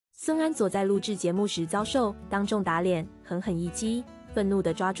孙安佐在录制节目时遭受当众打脸，狠狠一击，愤怒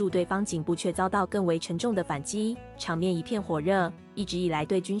地抓住对方颈部，却遭到更为沉重的反击，场面一片火热。一直以来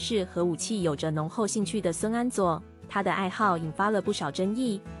对军事和武器有着浓厚兴趣的孙安佐，他的爱好引发了不少争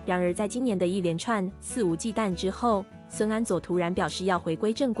议。然而在今年的一连串肆无忌惮之后，孙安佐突然表示要回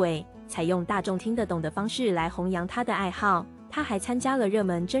归正轨，采用大众听得懂的方式来弘扬他的爱好。他还参加了热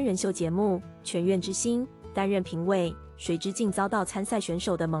门真人秀节目《全院之星》，担任评委。谁知竟遭到参赛选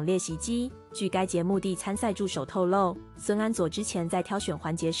手的猛烈袭击。据该节目的参赛助手透露，孙安佐之前在挑选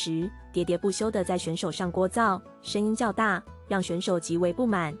环节时，喋喋不休地在选手上聒噪，声音较大，让选手极为不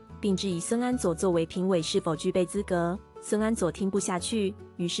满，并质疑孙安佐作为评委是否具备资格。孙安佐听不下去，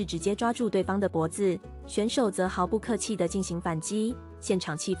于是直接抓住对方的脖子，选手则毫不客气地进行反击，现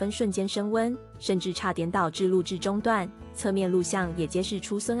场气氛瞬间升温，甚至差点导致录制中断。侧面录像也揭示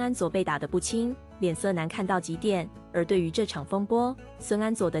出孙安佐被打得不轻，脸色难看到极点。而对于这场风波，孙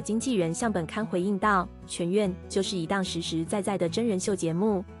安佐的经纪人向本刊回应道：全院就是一档实实在在的真人秀节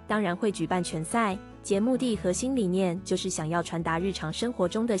目，当然会举办拳赛。节目的核心理念就是想要传达日常生活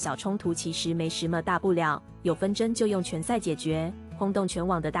中的小冲突其实没什么大不了，有纷争就用拳赛解决。轰动全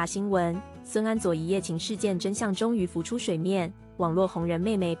网的大新闻，孙安佐一夜情事件真相终于浮出水面，网络红人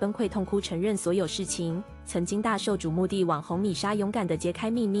妹妹崩溃痛哭承认所有事情。曾经大受瞩目的网红米莎勇敢地揭开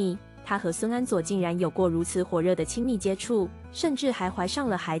秘密，她和孙安佐竟然有过如此火热的亲密接触，甚至还怀上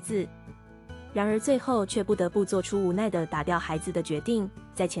了孩子。然而最后却不得不做出无奈的打掉孩子的决定。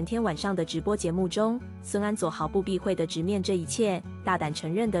在前天晚上的直播节目中，孙安佐毫不避讳地直面这一切，大胆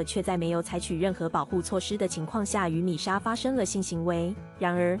承认的却在没有采取任何保护措施的情况下与米莎发生了性行为。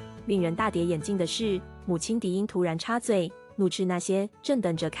然而令人大跌眼镜的是，母亲狄鶯突然插嘴，怒斥那些正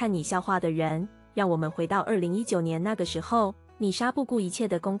等着看你笑话的人。让我们回到2019年那个时候，米莎不顾一切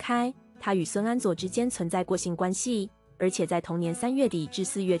地公开她与孙安佐之间存在过性关系，而且在同年3月底至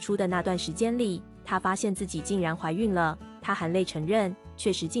4月初的那段时间里，她发现自己竟然怀孕了。她含泪承认，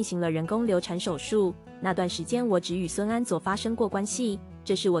确实进行了人工流产手术。那段时间我只与孙安佐发生过关系，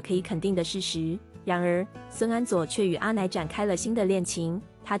这是我可以肯定的事实。然而，孙安佐却与阿奶展开了新的恋情，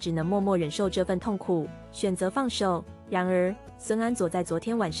他只能默默忍受这份痛苦，选择放手。然而，孙安佐在昨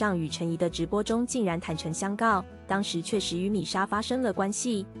天晚上与陈怡的直播中竟然坦诚相告，当时确实与米莎发生了关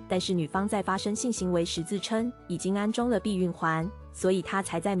系，但是女方在发生性行为时自称已经安装了避孕环，所以他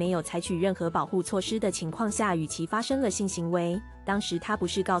才在没有采取任何保护措施的情况下与其发生了性行为。当时他不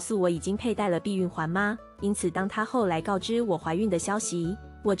是告诉我已经佩戴了避孕环吗？因此当他后来告知我怀孕的消息，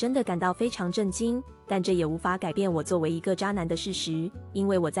我真的感到非常震惊，但这也无法改变我作为一个渣男的事实，因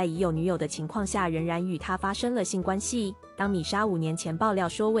为我在已有女友的情况下仍然与他发生了性关系。当米莎5年前爆料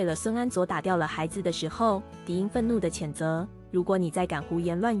说为了孙安佐打掉了孩子的时候，狄鶯愤怒地谴责：如果你再敢胡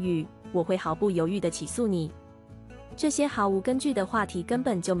言乱语，我会毫不犹豫地起诉你。这些毫无根据的话题根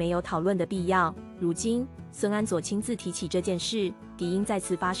本就没有讨论的必要。如今孙安佐亲自提起这件事，狄鶯再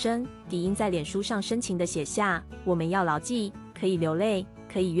次发声。狄鶯在脸书上深情地写下：我们要牢记，可以流泪，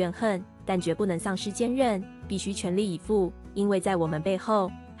可以怨恨，但绝不能丧失坚韧，必须全力以赴，因为在我们背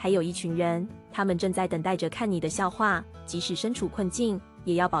后还有一群人，他们正在等待着看你的笑话。即使身处困境，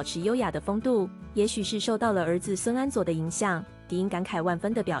也要保持优雅的风度。也许是受到了儿子孙安佐的影响，狄鶯感慨万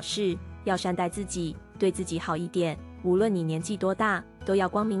分地表示，要善待自己，对自己好一点，无论你年纪多大，都要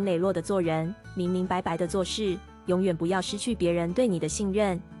光明磊落地做人，明明白白地做事，永远不要失去别人对你的信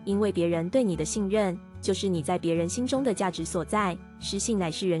任，因为别人对你的信任就是你在别人心中的价值所在。失信乃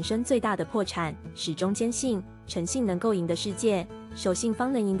是人生最大的破产，始终坚信诚信能够赢得世界，守信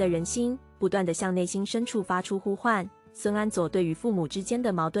方能赢得人心，不断地向内心深处发出呼唤。孙安佐对于父母之间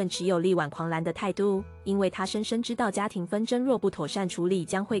的矛盾持有力挽狂澜的态度，因为他深深知道家庭纷争若不妥善处理，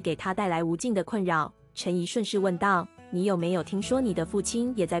将会给他带来无尽的困扰。陈怡顺势问道：你有没有听说你的父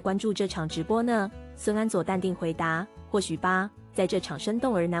亲也在关注这场直播呢？孙安佐淡定回答：或许吧。在这场生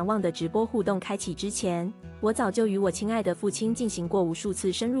动而难忘的直播互动开启之前，我早就与我亲爱的父亲进行过无数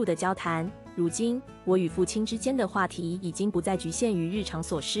次深入的交谈。如今，我与父亲之间的话题已经不再局限于日常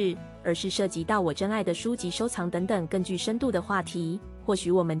琐事，而是涉及到我珍爱的书籍收藏等等更具深度的话题。或许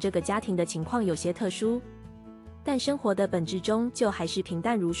我们这个家庭的情况有些特殊，但生活的本质终究还是平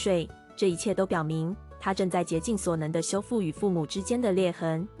淡如水。这一切都表明，他正在竭尽所能地修复与父母之间的裂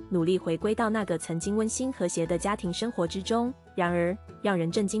痕，努力回归到那个曾经温馨和谐的家庭生活之中。然而，让人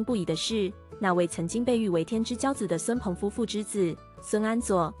震惊不已的是，那位曾经被誉为天之骄子的孙鹏夫妇之子孙安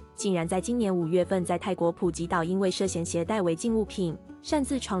佐，竟然在今年5月份在泰国普吉岛因为涉嫌携带违禁物品、擅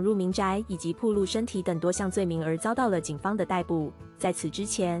自闯入民宅以及暴露身体等多项罪名而遭到了警方的逮捕。在此之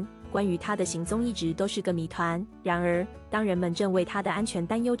前，关于他的行踪一直都是个谜团。然而，当人们正为他的安全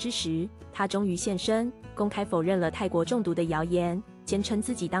担忧之时，他终于现身，公开否认了泰国中毒的谣言，坚称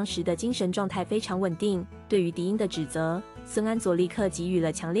自己当时的精神状态非常稳定。对于狄鶯的指责，孙安佐立刻给予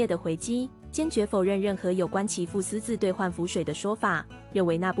了强烈的回击，坚决否认任何有关其父私自兑换符水的说法，认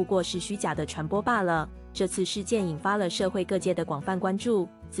为那不过是虚假的传播罢了。这次事件引发了社会各界的广泛关注，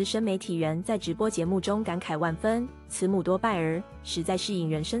资深媒体人在直播节目中感慨万分：“慈母多败儿，实在是引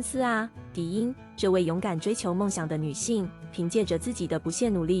人深思啊！”狄鶯这位勇敢追求梦想的女性，凭借着自己的不懈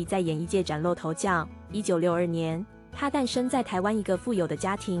努力，在演艺界崭露头角。1962年，她诞生在台湾一个富有的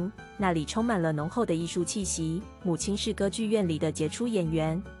家庭，那里充满了浓厚的艺术气息。母亲是歌剧院里的杰出演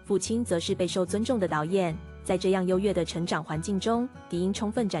员，父亲则是备受尊重的导演。在这样优越的成长环境中，狄鶯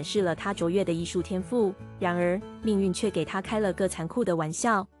充分展示了她卓越的艺术天赋。然而，命运却给她开了个残酷的玩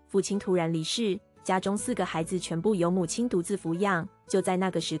笑，父亲突然离世，家中4个孩子全部由母亲独自抚养。就在那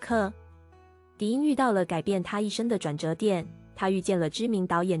个时刻，狄鶯遇到了改变她一生的转折点，她遇见了知名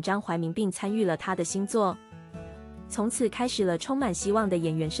导演张怀民，并参与了他的新作，从此开始了充满希望的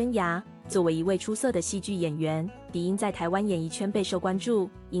演员生涯。作为一位出色的戏剧演员，狄鶯在台湾演艺圈备受关注，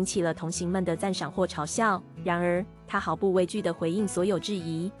引起了同行们的赞赏或嘲笑。然而，他毫不畏惧地回应所有质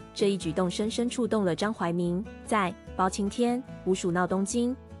疑，这一举动深深触动了张怀民。在《包青天》《吴蜀闹东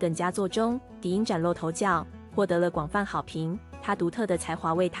京》等佳作中，狄鶯崭露头角，获得了广泛好评。他独特的才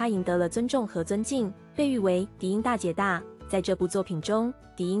华为他赢得了尊重和尊敬，被誉为“狄鶯大姐大”。在这部作品中，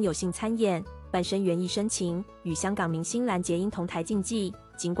狄鶯有幸参演，半生缘一生情，与香港明星蓝洁瑛同台竞技。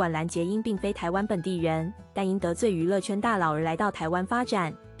尽管蓝洁瑛并非台湾本地人，但因得罪娱乐圈大佬而来到台湾发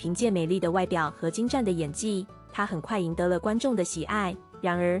展。凭借美丽的外表和精湛的演技，她很快赢得了观众的喜爱。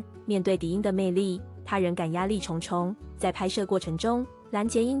然而，面对狄鶯的魅力，她仍感压力重重。在拍摄过程中，蓝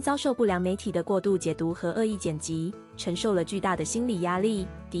洁瑛遭受不良媒体的过度解读和恶意剪辑，承受了巨大的心理压力。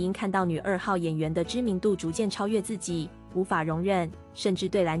狄鶯看到女2号演员的知名度逐渐超越自己，无法容忍，甚至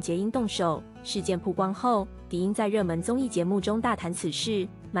对蓝洁瑛动手。事件曝光后，狄鶯在热门综艺节目中大谈此事，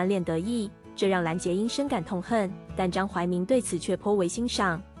满脸得意，这让蓝洁瑛深感痛恨。但张怀民对此却颇为欣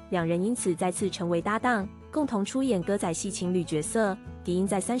赏，两人因此再次成为搭档，共同出演歌仔戏情侣角色。狄鶯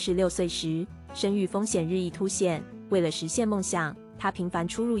在36岁时，生育风险日益凸显，为了实现梦想，她频繁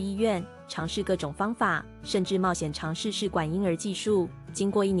出入医院，尝试各种方法，甚至冒险尝试试管婴儿技术。经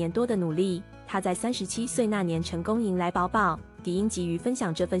过1年多的努力，她在37岁那年成功迎来宝宝。狄鶯急于分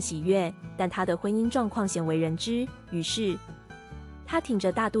享这份喜悦，但她的婚姻状况鲜为人知，于是她挺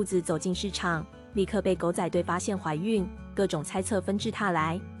着大肚子走进市场，立刻被狗仔队发现怀孕，各种猜测纷至沓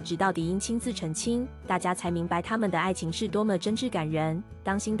来，直到狄鶯亲自澄清，大家才明白他们的爱情是多么真挚感人。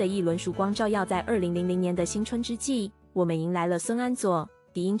当新的一轮曙光照耀在2000年的新春之际，我们迎来了孙安佐。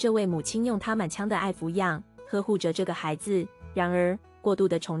狄鶯这位母亲用她满腔的爱抚养、呵护着这个孩子，然而过度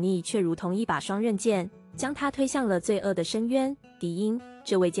的宠溺却如同一把双刃剑，将她推向了罪恶的深渊。狄鶯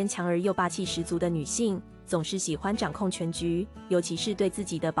这位坚强而又霸气十足的女性，总是喜欢掌控全局，尤其是对自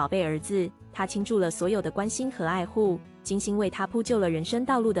己的宝贝儿子，她倾注了所有的关心和爱护，精心为他铺就了人生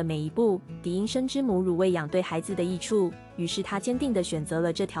道路的每一步。狄鶯深知母乳喂养对孩子的益处，于是她坚定地选择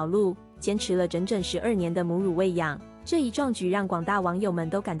了这条路，坚持了整整12年的母乳喂养。这一壮举让广大网友们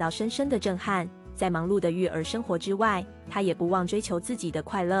都感到深深的震撼。在忙碌的育儿生活之外，她也不忘追求自己的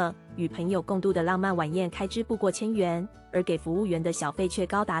快乐。与朋友共度的浪漫晚宴开支不过1000元，而给服务员的小费却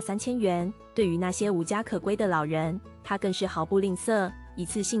高达3000元。对于那些无家可归的老人，她更是毫不吝啬，一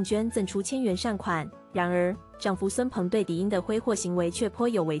次性捐赠出1000元善款。然而，丈夫孙鹏对狄鶯的挥霍行为却颇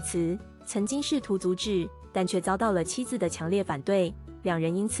有微词，曾经试图阻止，但却遭到了妻子的强烈反对，两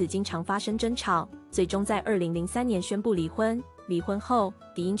人因此经常发生争吵，最终在2003年宣布离婚。离婚后，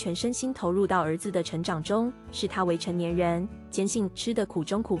狄鶯全身心投入到儿子的成长中，视他为成年人，坚信吃得苦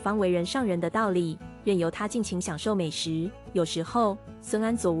中苦方为人上人的道理，任由他尽情享受美食。有时候，孙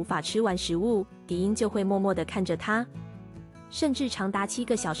安佐无法吃完食物，狄鶯就会默默地看着他，甚至长达7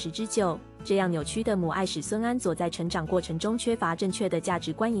个小时之久。这样扭曲的母爱使孙安佐在成长过程中缺乏正确的价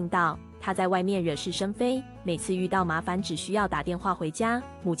值观引导，他在外面惹是生非，每次遇到麻烦只需要打电话回家，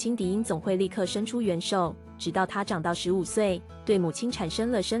母亲狄鶯总会立刻伸出援手。直到他长到15岁，对母亲产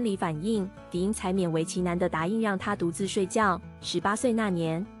生了生理反应，狄鶯才勉为其难地答应让他独自睡觉。18岁那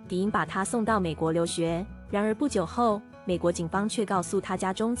年，狄鶯把他送到美国留学，然而不久后，美国警方却告诉他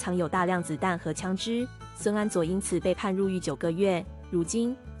家中藏有大量子弹和枪支，孙安佐因此被判入狱9个月。如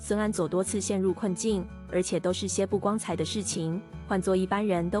今，孙安佐多次陷入困境，而且都是些不光彩的事情。换作一般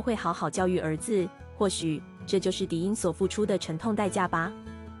人都会好好教育儿子，或许这就是狄鶯所付出的沉痛代价吧。